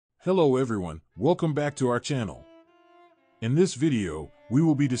Hello everyone, welcome back to our channel. In this video, we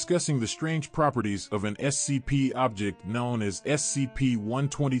will be discussing the strange properties of an SCP object known as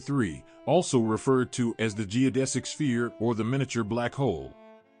SCP-123, also referred to as the geodesic sphere or the miniature black hole.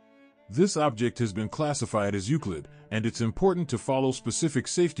 This object has been classified as Euclid, and it's important to follow specific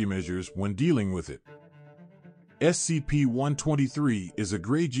safety measures when dealing with it. SCP-123 is a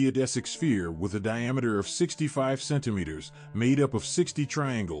gray geodesic sphere with a diameter of 65 centimeters, made up of 60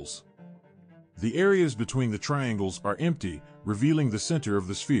 triangles. The areas between the triangles are empty, revealing the center of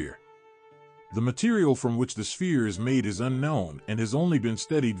the sphere. The material from which the sphere is made is unknown and has only been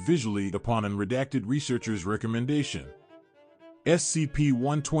studied visually upon an redacted researcher's recommendation.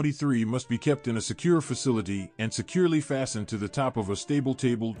 SCP-123 must be kept in a secure facility and securely fastened to the top of a stable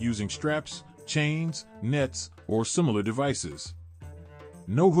table using straps, chains, nets, or similar devices.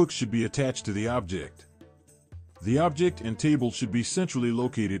 No hooks should be attached to the object. The object and table should be centrally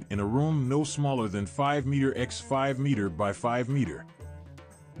located in a room no smaller than 5 m x 5 m by 5 m.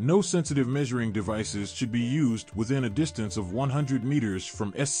 No sensitive measuring devices should be used within a distance of 100 meters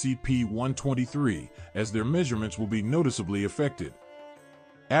from SCP-123, as their measurements will be noticeably affected.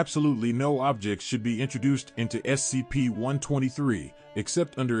 Absolutely no objects should be introduced into SCP-123,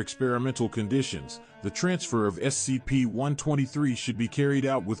 except under experimental conditions. The transfer of SCP-123 should be carried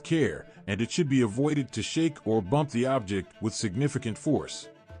out with care, and it should be avoided to shake or bump the object with significant force.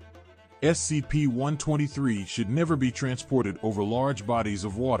 SCP-123 should never be transported over large bodies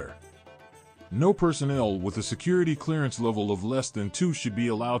of water. No personnel with a security clearance level of less than 2 should be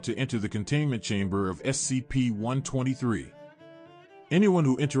allowed to enter the containment chamber of SCP-123. Anyone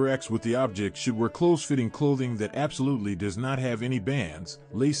who interacts with the object should wear close-fitting clothing that absolutely does not have any bands,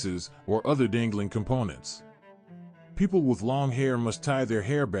 laces, or other dangling components. People with long hair must tie their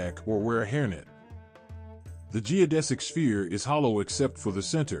hair back or wear a hairnet. The geodesic sphere is hollow except for the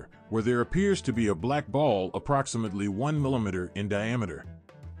center, where there appears to be a black ball approximately 1 mm in diameter.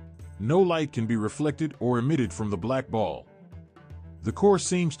 No light can be reflected or emitted from the black ball. The core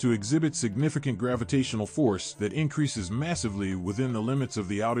seems to exhibit significant gravitational force that increases massively within the limits of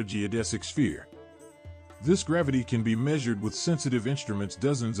the outer geodesic sphere. This gravity can be measured with sensitive instruments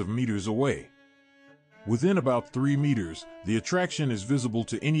dozens of meters away. Within about 3 meters, the attraction is visible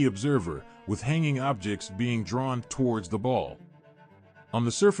to any observer, with hanging objects being drawn towards the ball. On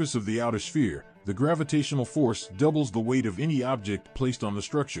the surface of the outer sphere, the gravitational force doubles the weight of any object placed on the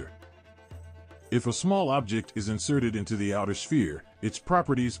structure. If a small object is inserted into the outer sphere, its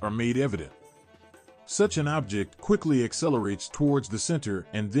properties are made evident. Such an object quickly accelerates towards the center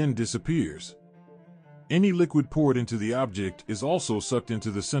and then disappears. Any liquid poured into the object is also sucked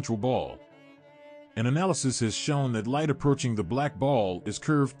into the central ball. An analysis has shown that light approaching the black ball is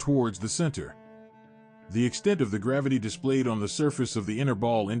curved towards the center. The extent of the gravity displayed on the surface of the inner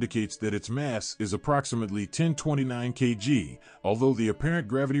ball indicates that its mass is approximately 1029 kg, although the apparent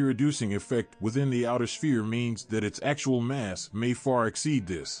gravity-reducing effect within the outer sphere means that its actual mass may far exceed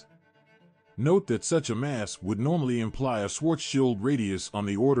this. Note that such a mass would normally imply a Schwarzschild radius on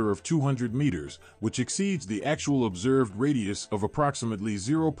the order of 200 meters, which exceeds the actual observed radius of approximately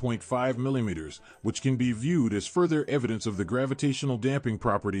 0.5 mm, which can be viewed as further evidence of the gravitational damping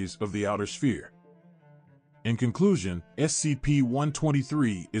properties of the outer sphere. In conclusion,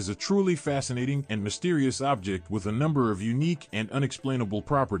 SCP-123 is a truly fascinating and mysterious object with a number of unique and unexplainable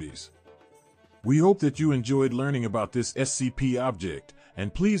properties. We hope that you enjoyed learning about this SCP object,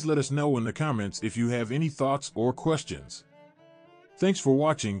 and please let us know in the comments if you have any thoughts or questions. Thanks for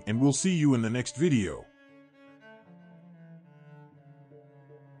watching, and we'll see you in the next video.